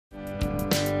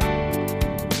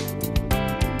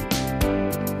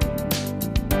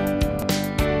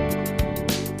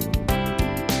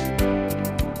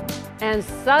And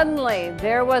suddenly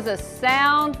there was a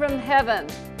sound from heaven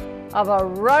of a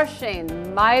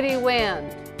rushing mighty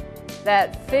wind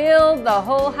that filled the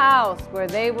whole house where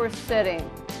they were sitting,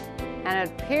 and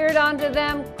it appeared unto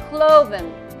them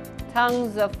cloven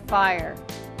tongues of fire,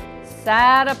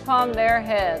 sat upon their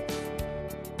heads.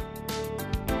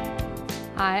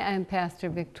 Hi, I'm Pastor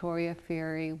Victoria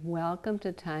Fury. Welcome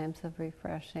to Times of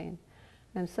Refreshing.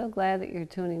 I'm so glad that you're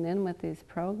tuning in with these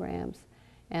programs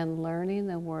and learning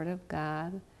the Word of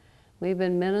God. We've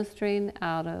been ministering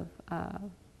out of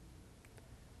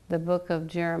the book of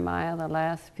Jeremiah the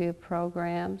last few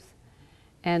programs,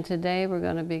 and today we're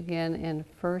going to begin in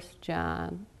 1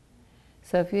 John.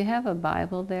 So if you have a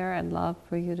Bible there, I'd love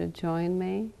for you to join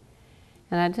me,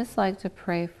 and I'd just like to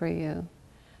pray for you.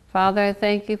 Father, I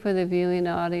thank you for the viewing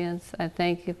audience. I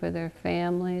thank you for their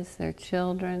families, their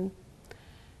children,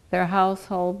 their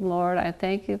household, Lord. I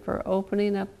thank you for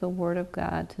opening up the Word of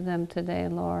God to them today,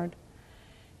 Lord,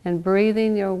 and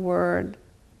breathing your Word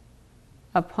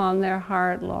upon their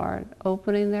heart, Lord,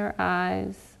 opening their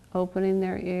eyes, opening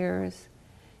their ears,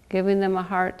 giving them a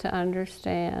heart to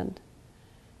understand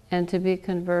and to be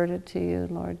converted to you,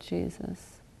 Lord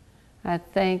Jesus. I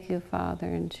thank you, Father,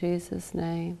 in Jesus'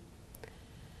 name.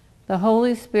 The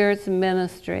Holy Spirit's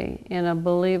ministry in a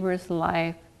believer's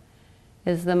life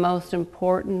is the most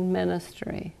important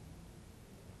ministry,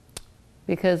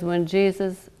 because when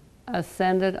Jesus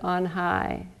ascended on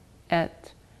high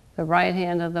at the right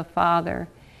hand of the Father,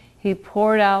 he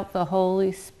poured out the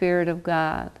Holy Spirit of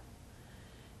God.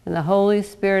 And the Holy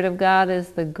Spirit of God is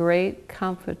the great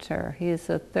comforter. He is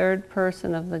the third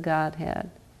person of the Godhead.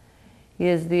 He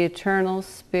is the eternal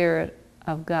Spirit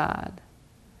of God.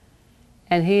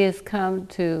 And he has come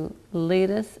to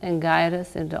lead us and guide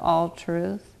us into all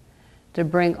truth, to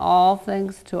bring all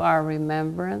things to our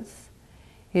remembrance.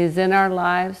 He is in our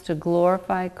lives to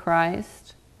glorify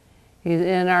Christ. He's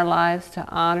in our lives to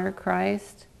honor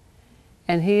Christ.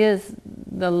 And he is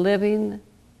the living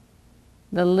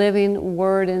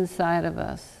Word inside of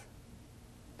us.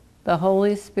 The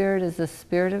Holy Spirit is the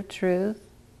Spirit of truth.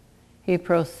 He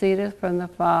proceedeth from the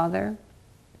Father.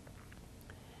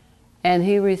 And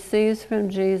he receives from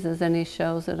Jesus and he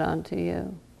shows it unto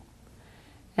you.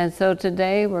 And so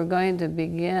today we're going to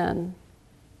begin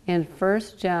in 1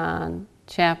 John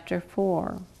chapter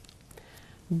 4.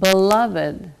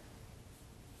 Beloved,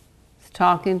 he's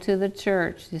talking to the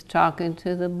church, he's talking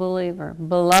to the believer.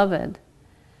 Beloved,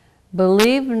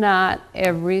 believe not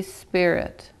every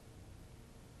spirit,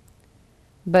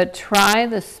 but try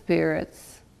the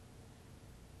spirits,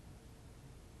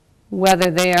 whether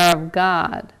they are of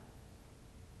God,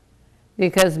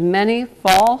 because many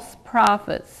false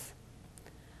prophets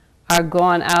are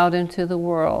gone out into the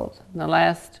world. In the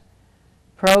last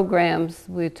programs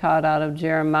we taught out of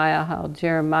Jeremiah, how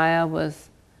Jeremiah was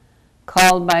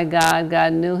called by God.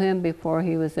 God knew him before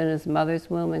he was in his mother's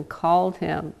womb and called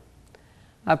him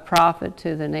a prophet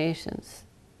to the nations.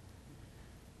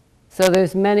 So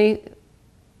there's many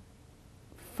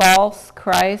false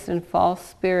Christ and false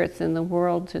spirits in the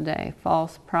world today,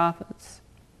 false prophets.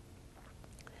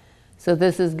 So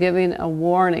this is giving a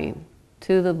warning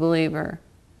to the believer.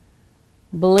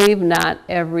 Believe not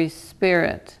every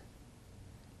spirit,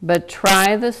 but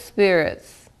try the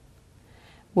spirits,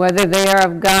 whether they are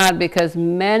of God, because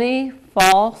many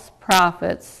false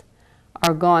prophets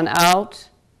are gone out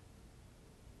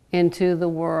into the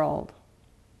world.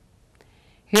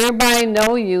 Hereby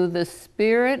know you the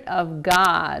Spirit of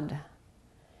God.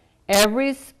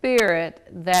 Every spirit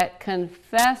that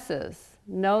confesses,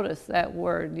 notice that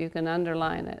word, you can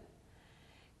underline it,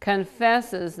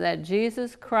 confesses that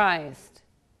Jesus Christ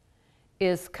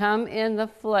is come in the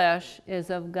flesh is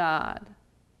of God.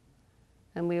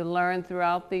 And we learned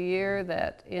throughout the year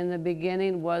that in the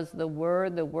beginning was the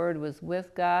Word was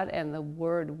with God, and the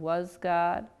Word was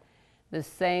God. The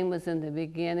same was in the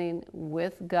beginning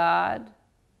with God.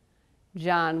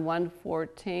 John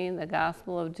 1:14, the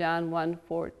Gospel of John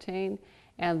 1:14,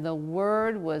 and the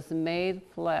Word was made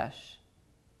flesh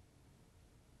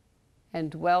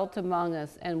and dwelt among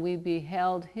us, and we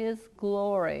beheld his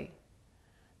glory,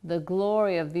 the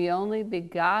glory of the only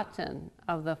begotten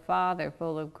of the Father,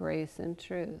 full of grace and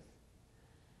truth.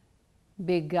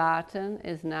 Begotten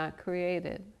is not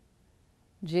created.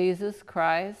 Jesus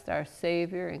Christ, our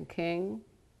Savior and King,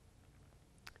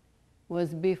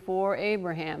 was before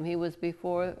Abraham. He was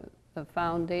before the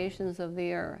foundations of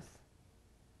the earth.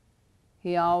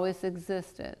 He always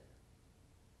existed.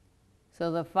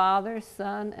 So the Father,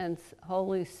 Son, and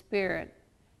Holy Spirit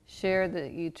share the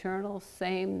eternal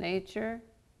same nature,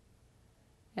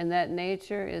 and that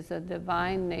nature is a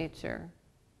divine nature.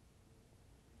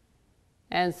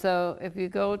 And so if you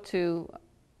go to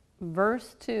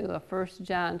verse 2 of 1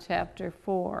 John chapter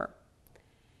 4,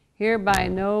 hereby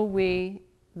know we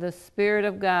the Spirit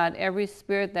of God, every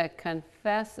spirit that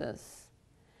confesses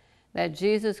that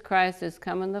Jesus Christ is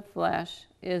come in the flesh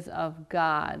is of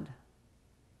God.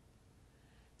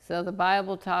 So the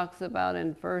Bible talks about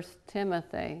in 1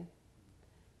 Timothy,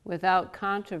 without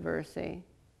controversy,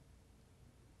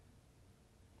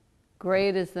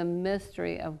 great is the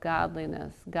mystery of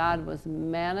godliness. God was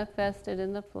manifested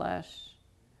in the flesh,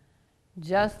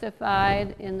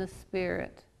 justified in the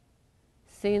Spirit,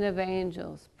 seen of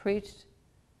angels, preached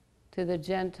to the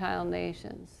Gentile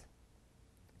nations.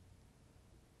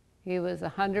 He was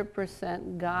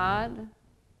 100% God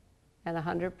and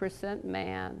 100%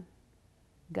 man.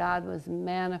 God was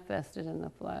manifested in the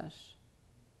flesh.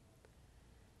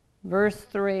 Verse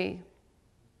 3,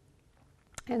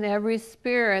 and every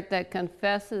spirit that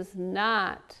confesses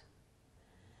not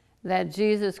that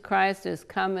Jesus Christ is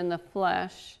come in the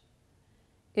flesh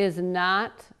is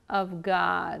not of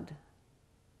God.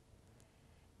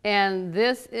 And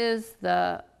this is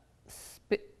that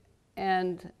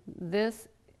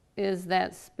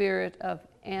spirit of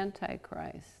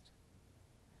Antichrist,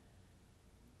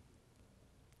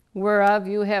 whereof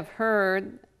you have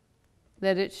heard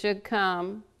that it should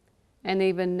come, and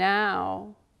even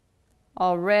now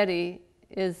already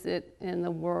is it in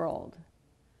the world.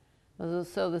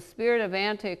 So the spirit of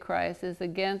Antichrist is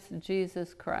against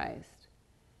Jesus Christ.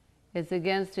 It's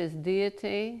against his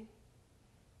deity.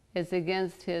 It's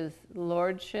against his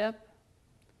lordship.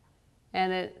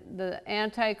 And the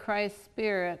Antichrist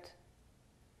spirit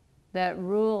that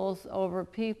rules over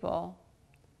people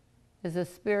is a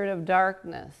spirit of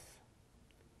darkness.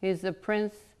 He's the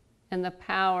prince and the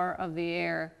power of the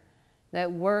air that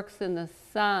works in the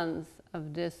sons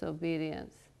of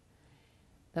disobedience.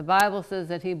 The Bible says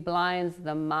that he blinds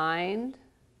the mind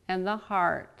and the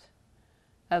heart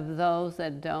of those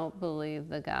that don't believe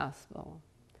the gospel.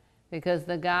 Because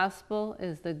the gospel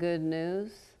is the good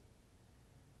news,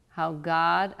 how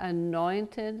God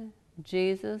anointed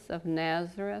Jesus of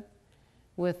Nazareth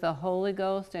with the Holy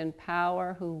Ghost and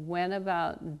power, who went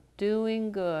about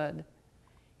doing good,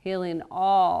 healing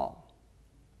all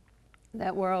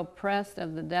that were oppressed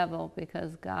of the devil,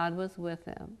 because God was with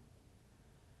him.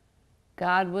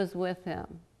 God was with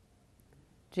him.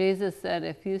 Jesus said,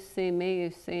 if you see me,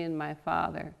 you've seen my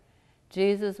Father.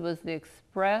 Jesus was the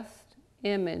expressed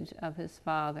image of his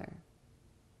Father.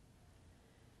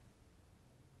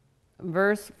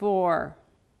 Verse 4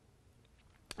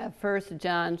 of 1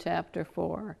 John chapter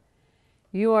 4.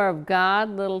 You are of God,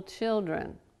 little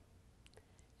children,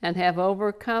 and have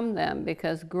overcome them,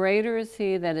 because greater is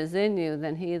he that is in you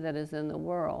than he that is in the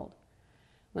world.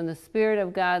 When the Spirit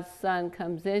of God's Son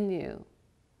comes in you,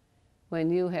 when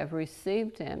you have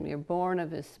received him, you're born of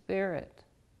his Spirit,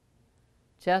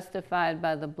 justified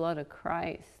by the blood of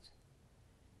Christ.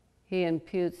 He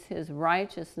imputes his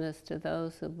righteousness to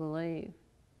those who believe.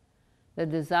 The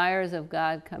desires of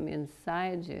God come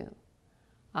inside you.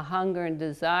 A hunger and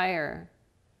desire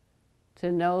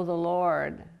to know the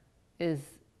Lord is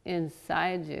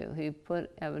inside you. He put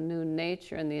a new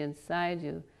nature in the inside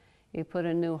you. He put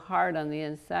a new heart on the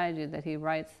inside you, that he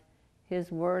writes his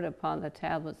word upon the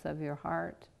tablets of your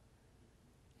heart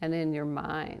and in your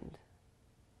mind.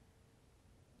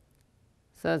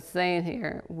 So it's saying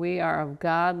here, we are of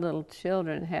God, little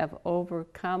children, have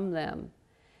overcome them,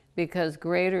 because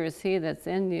greater is he that's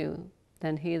in you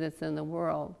than he that's in the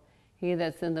world. He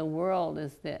that's in the world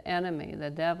is the enemy,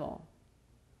 the devil.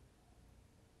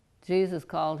 Jesus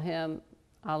called him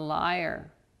a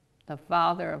liar, the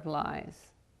father of lies,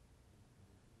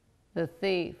 the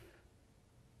thief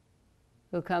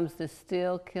who comes to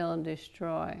steal, kill, and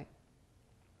destroy.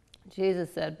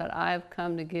 Jesus said, but I've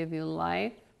come to give you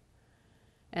life,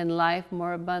 and life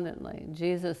more abundantly.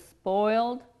 Jesus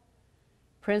spoiled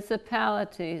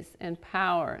principalities and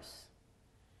powers,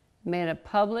 made a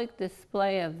public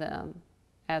display of them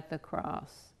at the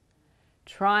cross,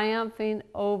 triumphing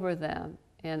over them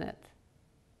in it.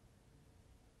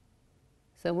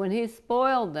 So when he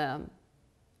spoiled them,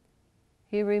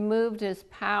 he removed his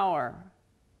power.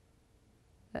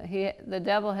 The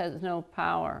devil has no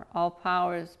power. All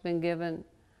power has been given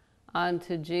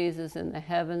unto Jesus in the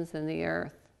heavens and the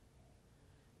earth.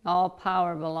 All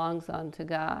power belongs unto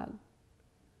God.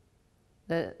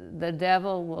 The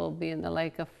devil will be in the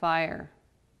lake of fire.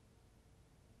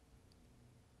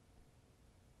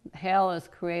 Hell is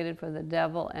created for the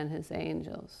devil and his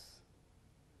angels.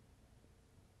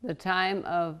 The time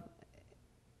of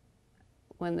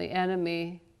when the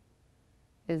enemy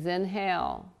is in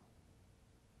hell,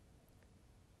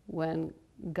 when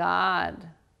God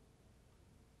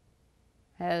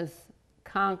has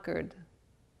conquered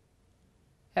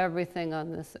everything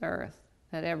on this earth,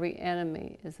 that every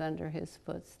enemy is under his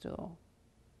footstool.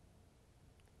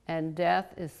 And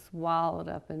death is swallowed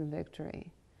up in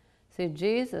victory. See,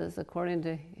 Jesus, according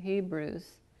to Hebrews,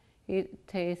 he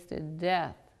tasted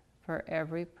death for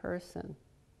every person.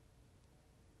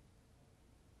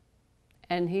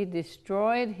 And he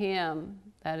destroyed him,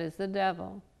 that is the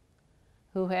devil,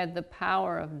 who had the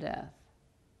power of death.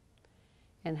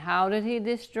 And how did he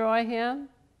destroy him?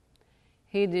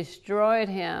 He destroyed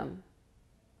him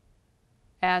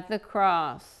at the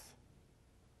cross,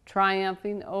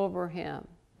 triumphing over him,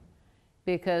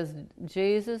 because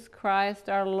Jesus Christ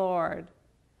our Lord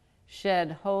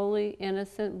shed holy,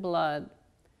 innocent blood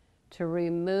to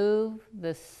remove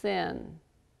the sin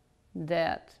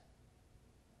debt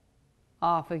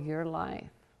off of your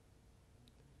life.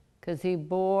 Because he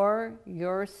bore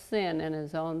your sin in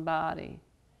his own body.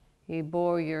 He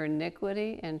bore your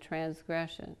iniquity and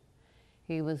transgression.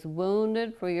 He was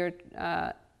wounded for your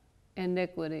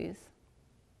iniquities,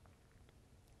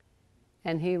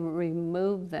 and he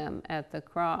removed them at the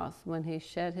cross when he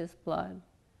shed his blood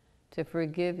to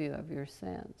forgive you of your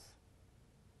sins.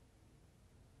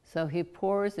 So he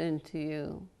pours into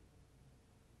you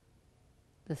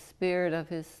the Spirit of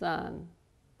his Son.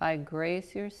 By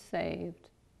grace you're saved,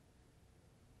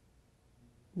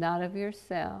 not of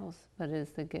yourselves, but is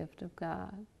the gift of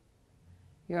God.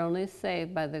 You're only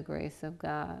saved by the grace of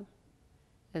God.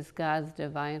 It's God's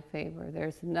divine favor.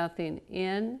 There's nothing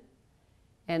in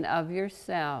and of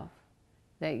yourself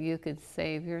that you could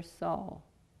save your soul.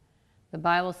 The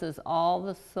Bible says, all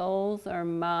the souls are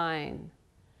mine,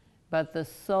 but the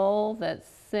soul that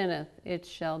sinneth, it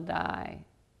shall die.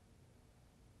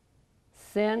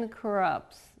 Sin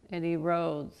corrupts, it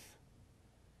erodes,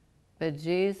 but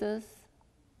Jesus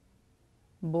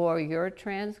bore your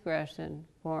transgression,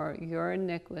 bore your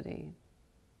iniquity.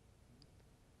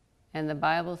 And the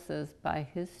Bible says, by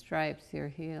his stripes you're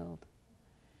healed.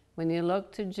 When you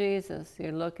look to Jesus,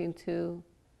 you're looking to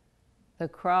the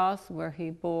cross where he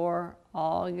bore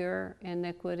all your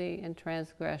iniquity and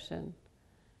transgression,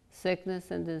 sickness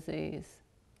and disease.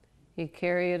 He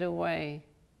carried it away.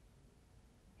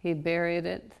 He buried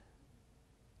it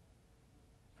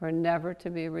for never to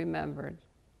be remembered.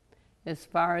 As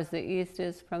far as the east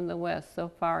is from the west, so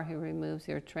far he removes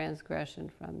your transgression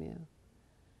from you.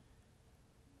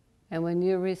 And when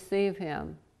you receive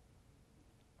him,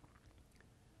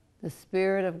 the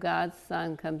Spirit of God's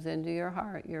Son comes into your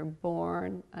heart. You're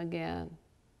born again.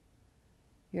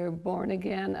 You're born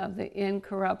again of the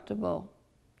incorruptible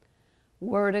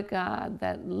Word of God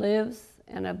that lives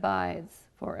and abides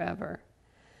forever.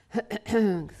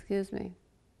 Excuse me.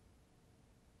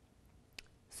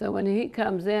 So when he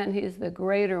comes in, he's the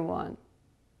greater one.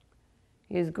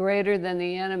 He's greater than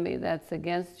the enemy that's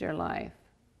against your life.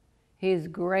 He's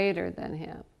greater than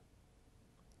him.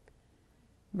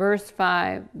 Verse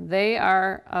 5, they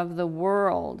are of the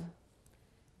world,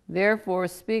 therefore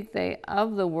speak they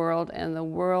of the world, and the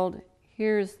world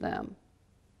hears them.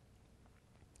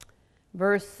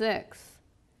 Verse 6,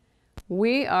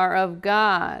 we are of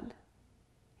God.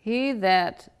 He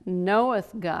that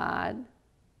knoweth God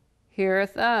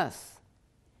heareth us.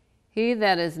 He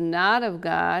that is not of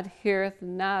God heareth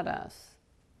not us.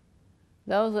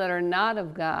 Those that are not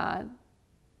of God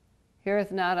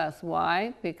heareth not us.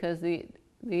 Why? Because the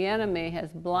enemy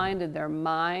has blinded their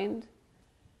mind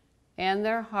and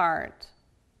their heart,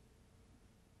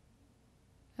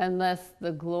 unless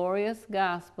the glorious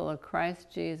gospel of Christ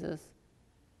Jesus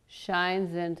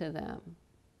shines into them.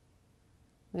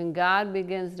 When God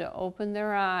begins to open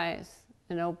their eyes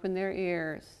and open their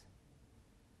ears,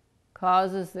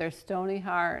 causes their stony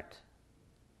heart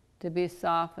to be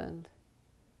softened,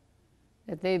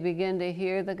 that they begin to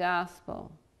hear the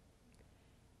gospel,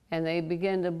 and they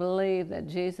begin to believe that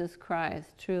Jesus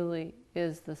Christ truly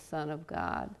is the Son of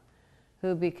God,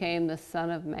 who became the Son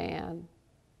of Man,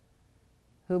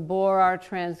 who bore our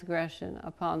transgression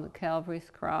upon the Calvary's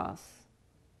cross.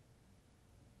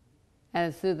 And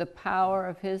it's through the power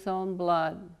of his own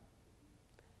blood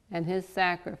and his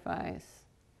sacrifice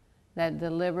that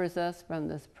delivers us from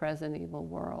this present evil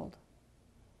world.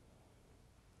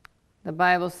 The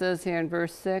Bible says here in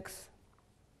verse 6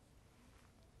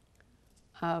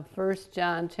 of 1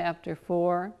 John chapter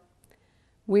 4,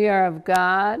 we are of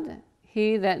God.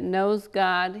 He that knows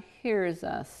God hears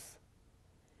us.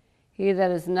 He that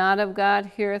is not of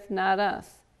God heareth not us.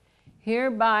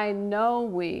 Hereby know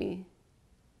we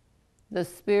the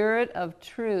spirit of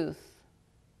truth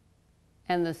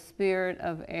and the spirit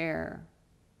of error.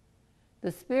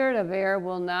 The spirit of error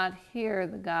will not hear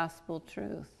the gospel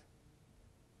truth.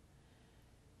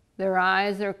 Their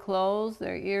eyes are closed,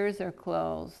 their ears are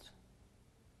closed.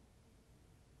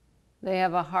 They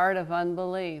have a heart of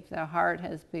unbelief. Their heart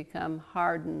has become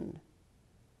hardened.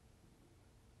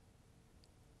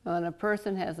 When a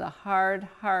person has a hard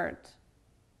heart,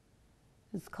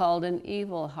 it's called an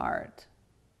evil heart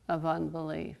of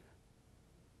unbelief.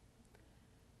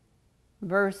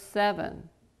 Verse 7,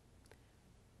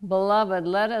 Beloved,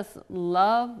 let us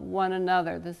love one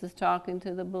another. This is talking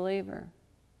to the believer.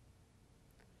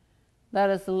 Let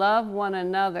us love one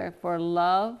another, for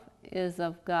love is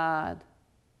of God.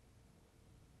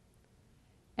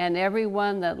 And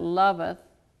everyone that loveth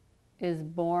is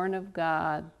born of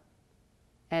God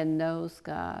and knows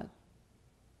God.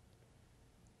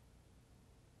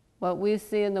 What we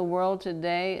see in the world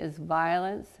today is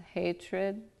violence,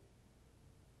 hatred.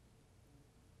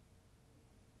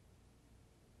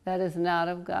 That is not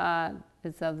of God,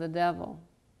 it's of the devil.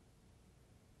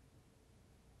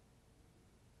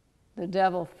 The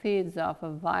devil feeds off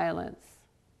of violence.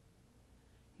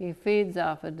 He feeds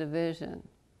off of division.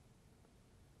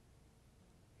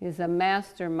 He's a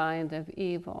mastermind of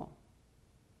evil.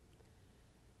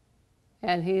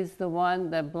 And he's the one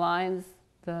that blinds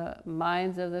the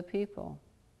minds of the people.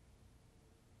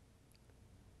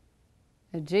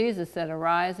 And Jesus said,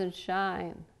 Arise and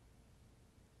shine,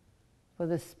 for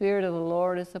the Spirit of the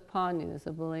Lord is upon you as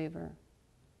a believer.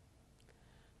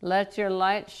 Let your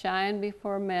light shine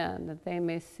before men, that they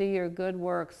may see your good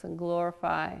works and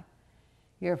glorify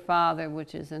your Father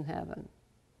which is in heaven.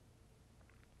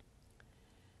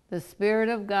 The Spirit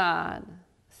of God,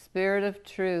 Spirit of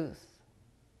truth,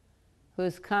 who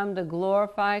has come to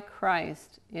glorify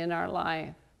Christ in our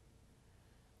life.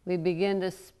 We begin to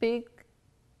speak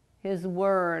His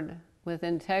word with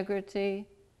integrity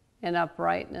and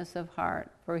uprightness of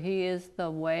heart, for He is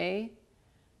the way,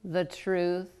 the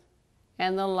truth,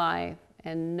 and the life,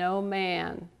 and no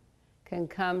man can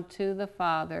come to the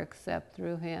Father except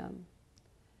through Him.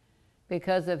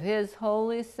 Because of His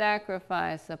holy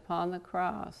sacrifice upon the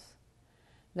cross,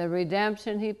 the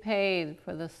redemption He paid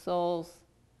for the souls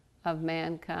of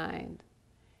mankind.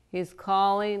 He's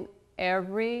calling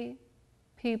every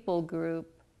people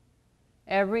group,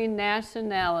 every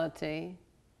nationality,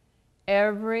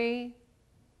 every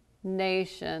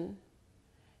nation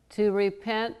to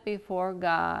repent before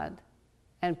God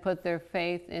and put their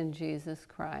faith in Jesus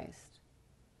Christ.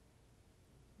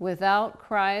 Without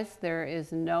Christ, there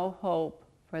is no hope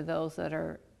for those that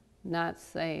are not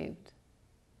saved.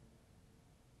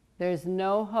 There's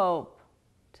no hope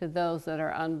to those that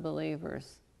are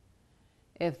unbelievers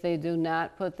if they do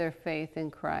not put their faith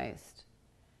in Christ.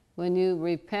 When you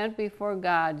repent before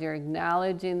God, you're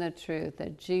acknowledging the truth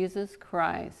that Jesus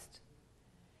Christ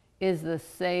is the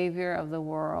Savior of the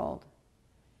world.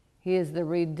 He is the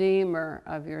Redeemer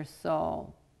of your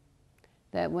soul.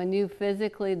 That when you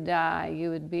physically die,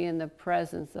 you would be in the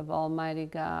presence of Almighty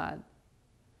God.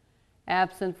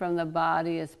 Absent from the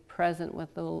body is present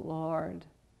with the Lord.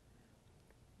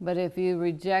 But if you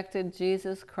rejected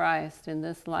Jesus Christ in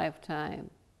this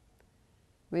lifetime,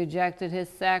 rejected His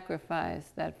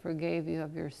sacrifice that forgave you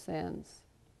of your sins,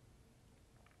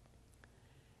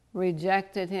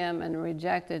 rejected Him and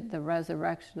rejected the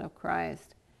resurrection of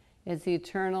Christ, it's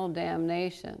eternal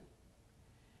damnation.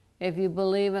 If you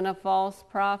believe in a false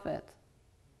prophet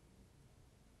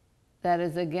that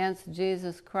is against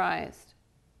Jesus Christ,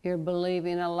 you're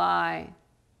believing a lie.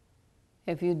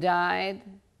 If you died,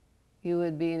 you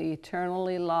would be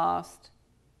eternally lost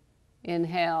in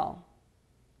hell.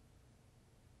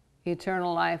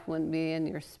 Eternal life wouldn't be in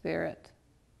your spirit.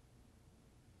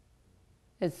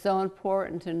 It's so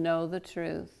important to know the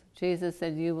truth. Jesus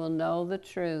said, you will know the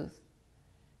truth,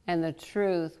 and the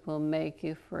truth will make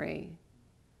you free.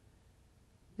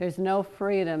 There's no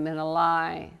freedom in a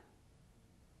lie.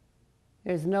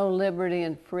 There's no liberty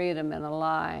and freedom in a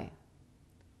lie.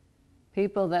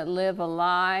 People that live a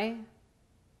lie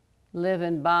live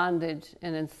in bondage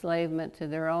and enslavement to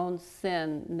their own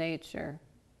sin nature.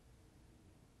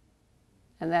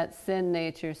 And that sin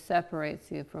nature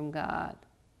separates you from God.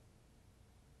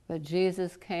 But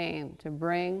Jesus came to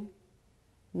bring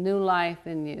new life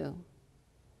in you.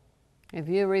 If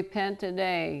you repent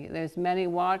today, there's many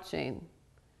watching,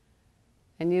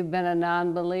 and you've been a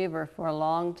non-believer for a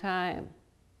long time.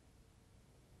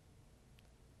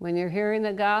 When you're hearing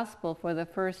the gospel for the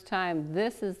first time,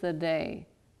 this is the day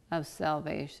of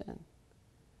salvation.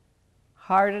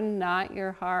 Harden not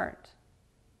your heart.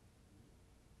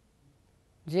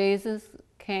 Jesus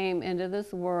came into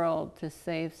this world to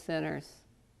save sinners.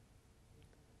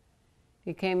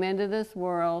 He came into this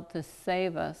world to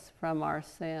save us from our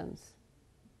sins.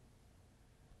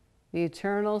 The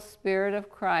eternal Spirit of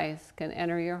Christ can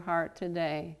enter your heart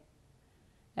today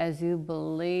as you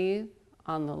believe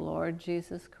on the Lord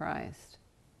Jesus Christ.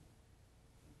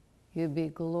 You'll be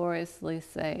gloriously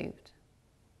saved.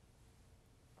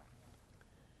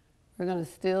 We're going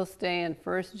to still stay in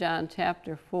 1 John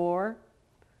chapter 4.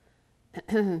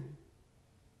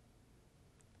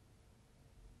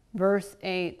 Verse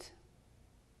 8.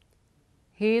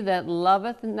 He that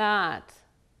loveth not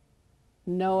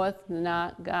knoweth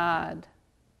not God,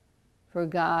 for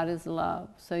God is love.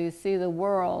 So you see the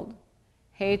world,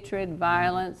 hatred,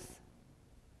 violence,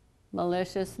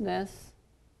 maliciousness,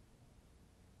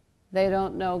 they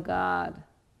don't know God.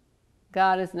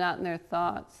 God is not in their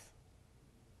thoughts.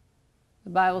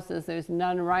 The Bible says there's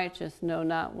none righteous, no,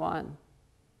 not one.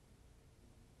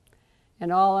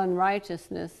 And all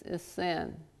unrighteousness is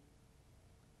sin.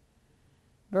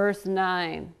 Verse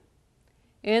 9,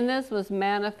 in this was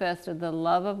manifested the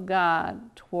love of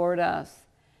God toward us,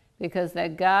 because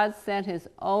that God sent his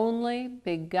only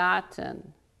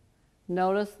begotten.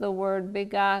 Notice the word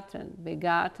begotten.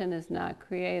 Begotten is not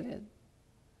created.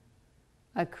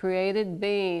 A created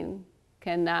being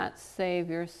cannot save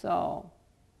your soul.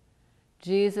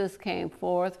 Jesus came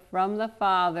forth from the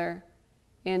Father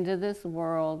into this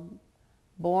world,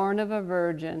 born of a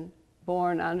virgin,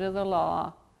 born under the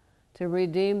law, to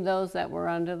redeem those that were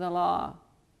under the law.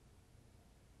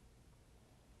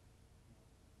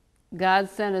 God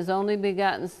sent his only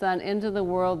begotten Son into the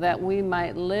world that we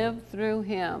might live through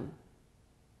him.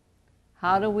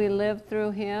 How do we live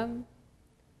through him?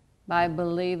 By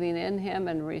believing in him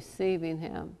and receiving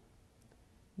him,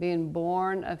 being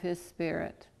born of his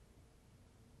Spirit.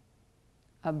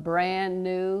 A brand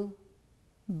new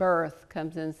birth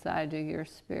comes inside of your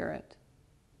spirit.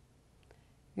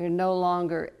 You're no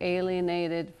longer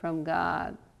alienated from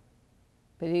God,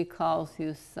 but he calls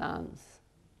you sons.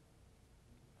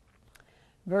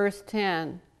 Verse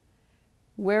 10,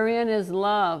 wherein is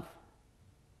love?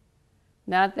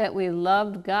 Not that we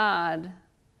loved God,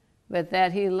 but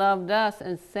that he loved us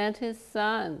and sent his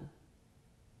Son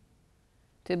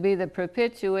to be the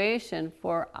propitiation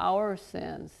for our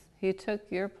sins. He took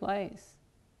your place.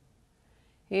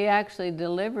 He actually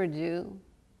delivered you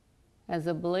as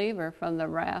a believer from the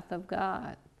wrath of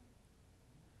God.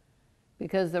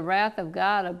 Because the wrath of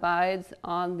God abides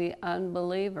on the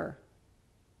unbeliever.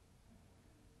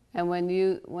 And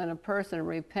when a person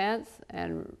repents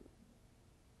and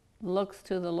looks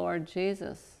to the Lord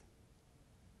Jesus,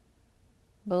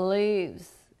 believes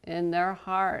in their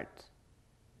heart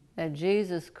that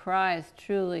Jesus Christ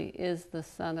truly is the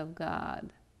Son of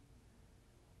God,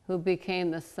 who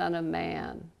became the Son of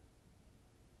Man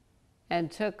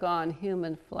and took on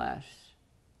human flesh,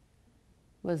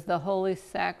 was the holy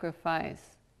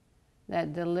sacrifice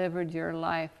that delivered your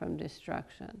life from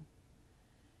destruction.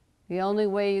 The only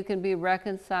way you can be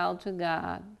reconciled to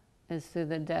God is through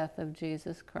the death of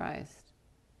Jesus Christ.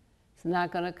 It's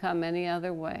not going to come any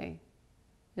other way.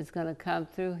 It's going to come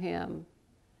through him,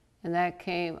 and that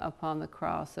came upon the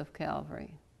cross of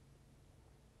Calvary.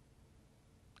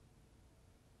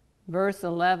 Verse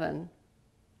 11,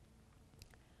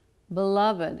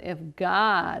 beloved, if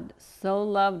God so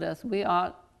loved us, we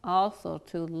ought also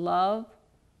to love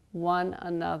one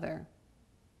another.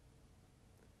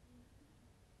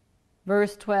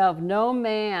 Verse 12, no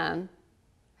man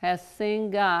has seen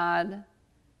God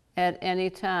at any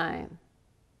time.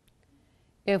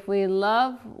 If we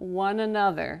love one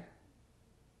another,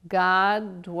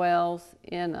 God dwells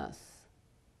in us,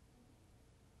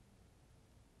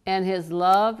 and his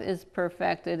love is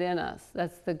perfected in us.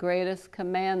 That's the greatest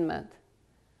commandment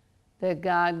that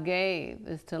God gave,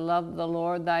 is to love the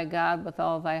Lord thy God with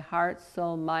all thy heart,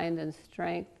 soul, mind, and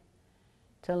strength,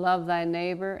 to love thy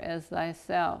neighbor as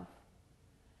thyself.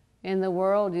 In the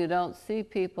world, you don't see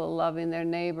people loving their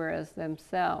neighbor as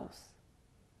themselves.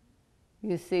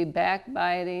 You see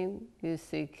backbiting, you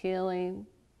see killing,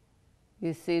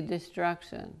 you see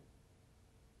destruction.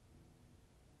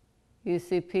 You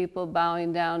see people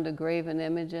bowing down to graven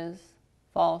images,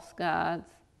 false gods.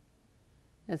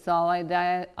 It's all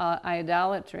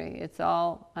idolatry. It's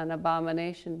all an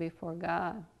abomination before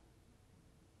God.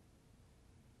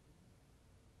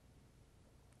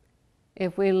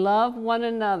 If we love one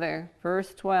another,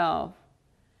 verse 12,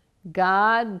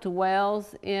 God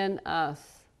dwells in us,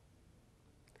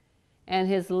 and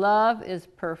his love is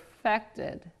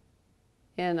perfected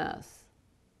in us.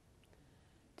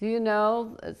 Do you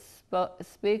know, it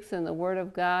speaks in the Word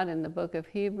of God in the book of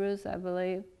Hebrews, I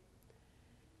believe,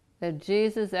 that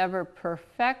Jesus ever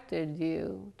perfected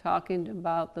you, talking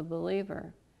about the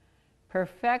believer,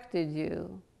 perfected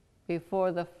you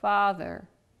before the Father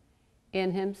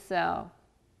in himself.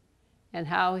 and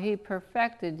how he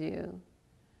perfected you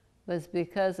was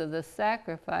because of the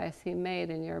sacrifice he made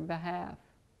in your behalf.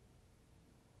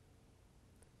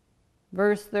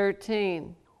 Verse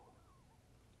 13,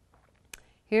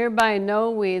 hereby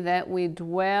know we that we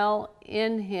dwell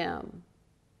in him,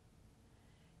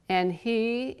 and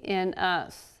he in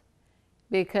us,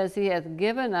 because he hath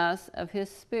given us of his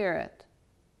Spirit.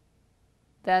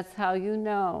 That's how you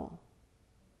know.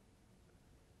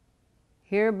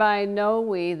 Hereby know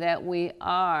we that we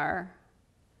are,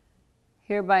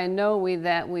 hereby know we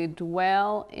that we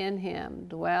dwell in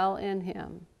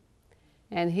him,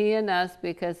 and he in us,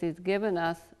 because he's given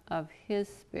us of his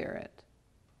Spirit.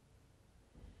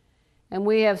 And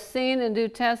we have seen and do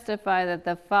testify that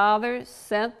the Father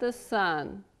sent the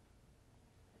Son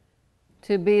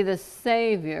to be the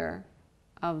Savior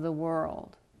of the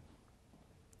world.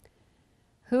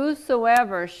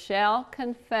 Whosoever shall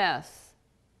confess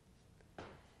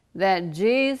that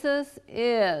Jesus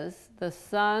is the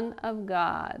Son of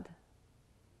God,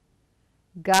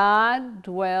 God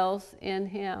dwells in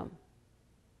him,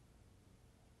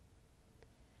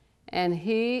 and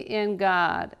he in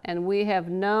God. And we have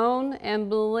known and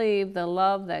believed the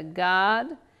love that God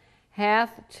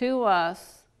hath to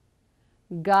us.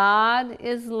 God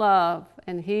is love,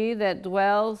 and he that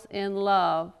dwells in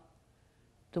love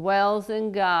dwells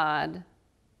in God,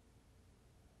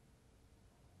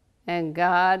 and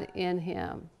God in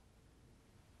him.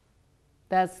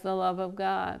 That's the love of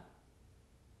God.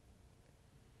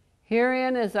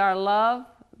 Herein is our love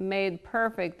made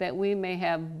perfect, that we may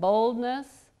have boldness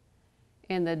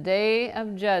in the day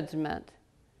of judgment,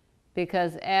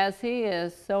 because as he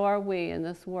is, so are we in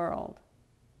this world.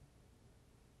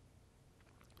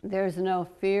 There's no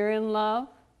fear in love,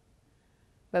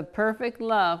 but perfect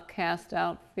love casts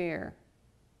out fear,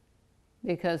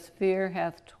 because fear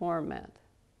hath torment.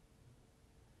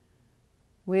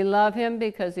 We love him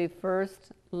because he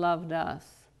first loved us.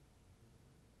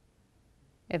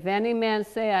 If any man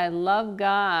say, I love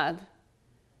God,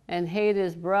 and hate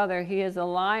his brother, he is a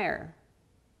liar.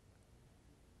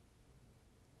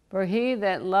 For he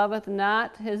that loveth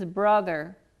not his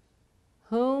brother,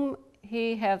 whom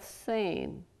he hath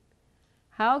seen,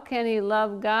 how can he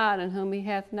love God in whom he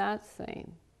hath not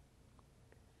seen?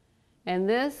 And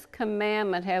this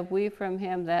commandment have we from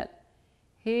him, that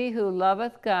he who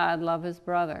loveth God love his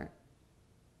brother.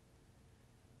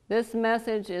 This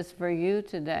message is for you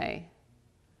today.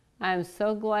 I am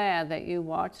so glad that you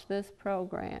watched this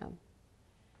program.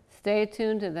 Stay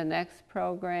tuned to the next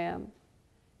program,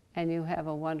 and you have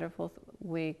a wonderful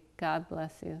week. God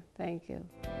bless you. Thank you.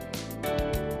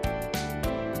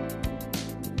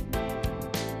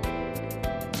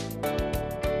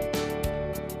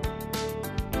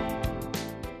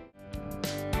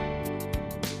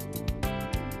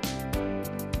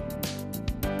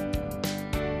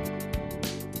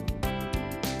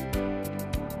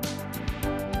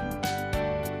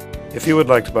 If you would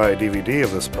like to buy a DVD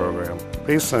of this program,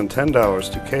 please send $10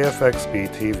 to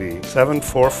KFXB-TV,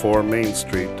 744 Main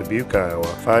Street, Dubuque, Iowa,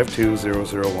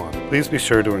 52001. Please be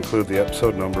sure to include the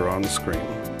episode number on the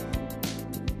screen.